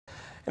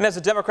And as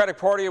the Democratic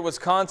Party of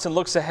Wisconsin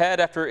looks ahead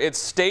after its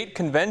state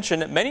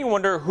convention, many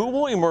wonder who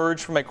will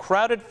emerge from a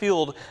crowded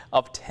field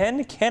of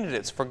 10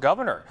 candidates for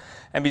governor.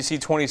 NBC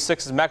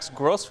 26's Max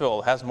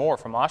Grossfeld has more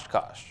from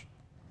Oshkosh.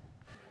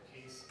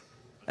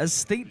 As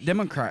state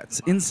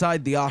Democrats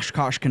inside the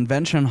Oshkosh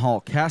Convention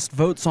Hall cast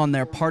votes on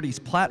their party's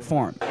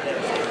platform,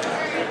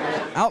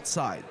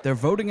 outside, they're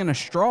voting in a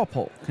straw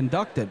poll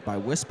conducted by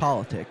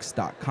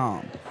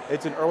WisPolitics.com.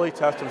 It's an early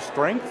test of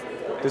strength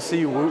to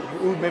see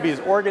who maybe is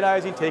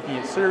organizing, taking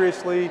it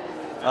seriously,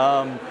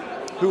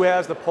 who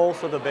has the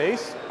pulse of the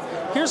base.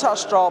 Here's how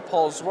straw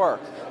polls work.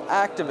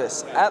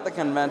 Activists at the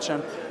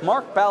convention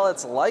mark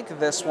ballots like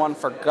this one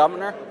for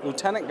governor,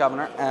 lieutenant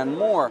governor, and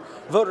more.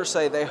 Voters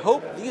say they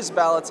hope these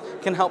ballots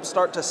can help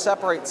start to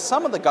separate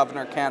some of the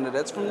governor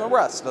candidates from the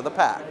rest of the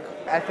pack.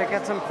 I think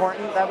it's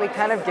important that we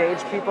kind of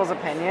gauge people's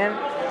opinion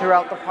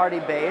throughout the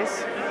party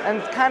base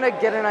and kind of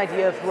get an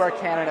idea of who our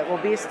candidate will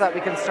be so that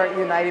we can start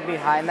uniting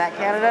behind that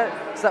candidate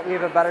so that we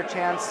have a better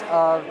chance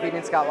of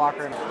beating Scott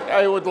Walker.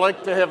 I would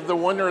like to have the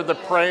winner of the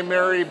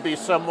primary be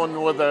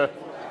someone with a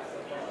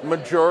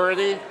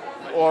majority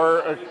or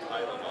a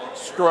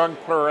strong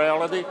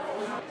plurality.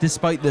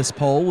 Despite this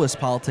poll,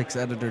 WisPolitics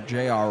editor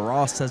J.R.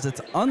 Ross says it's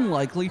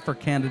unlikely for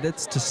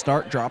candidates to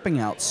start dropping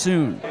out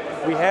soon.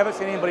 We haven't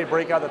seen anybody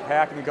break out of the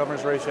pack in the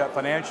governor's race yet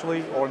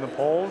financially or in the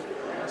polls,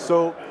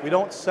 so we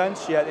don't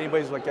sense yet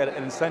anybody's like an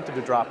incentive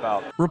to drop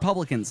out.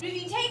 Republicans,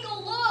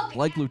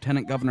 like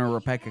Lieutenant Governor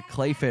Rebecca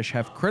Kleefisch,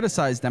 have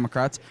criticized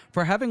Democrats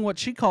for having what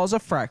she calls a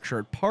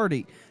fractured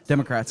party.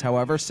 Democrats,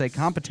 however, say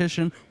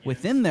competition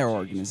within their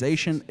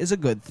organization is a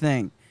good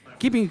thing.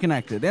 Keeping you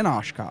connected in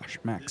Oshkosh,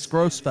 Max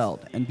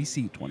Grossfeld,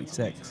 NBC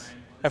 26.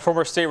 And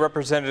former state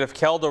representative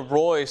Kelda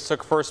Royce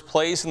took first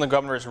place in the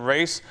governor's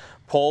race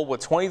poll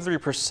with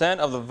 23%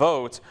 of the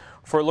vote.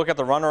 For a look at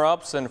the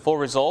runner-ups and full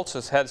results,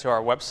 just head to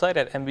our website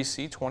at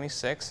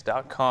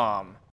NBC26.com.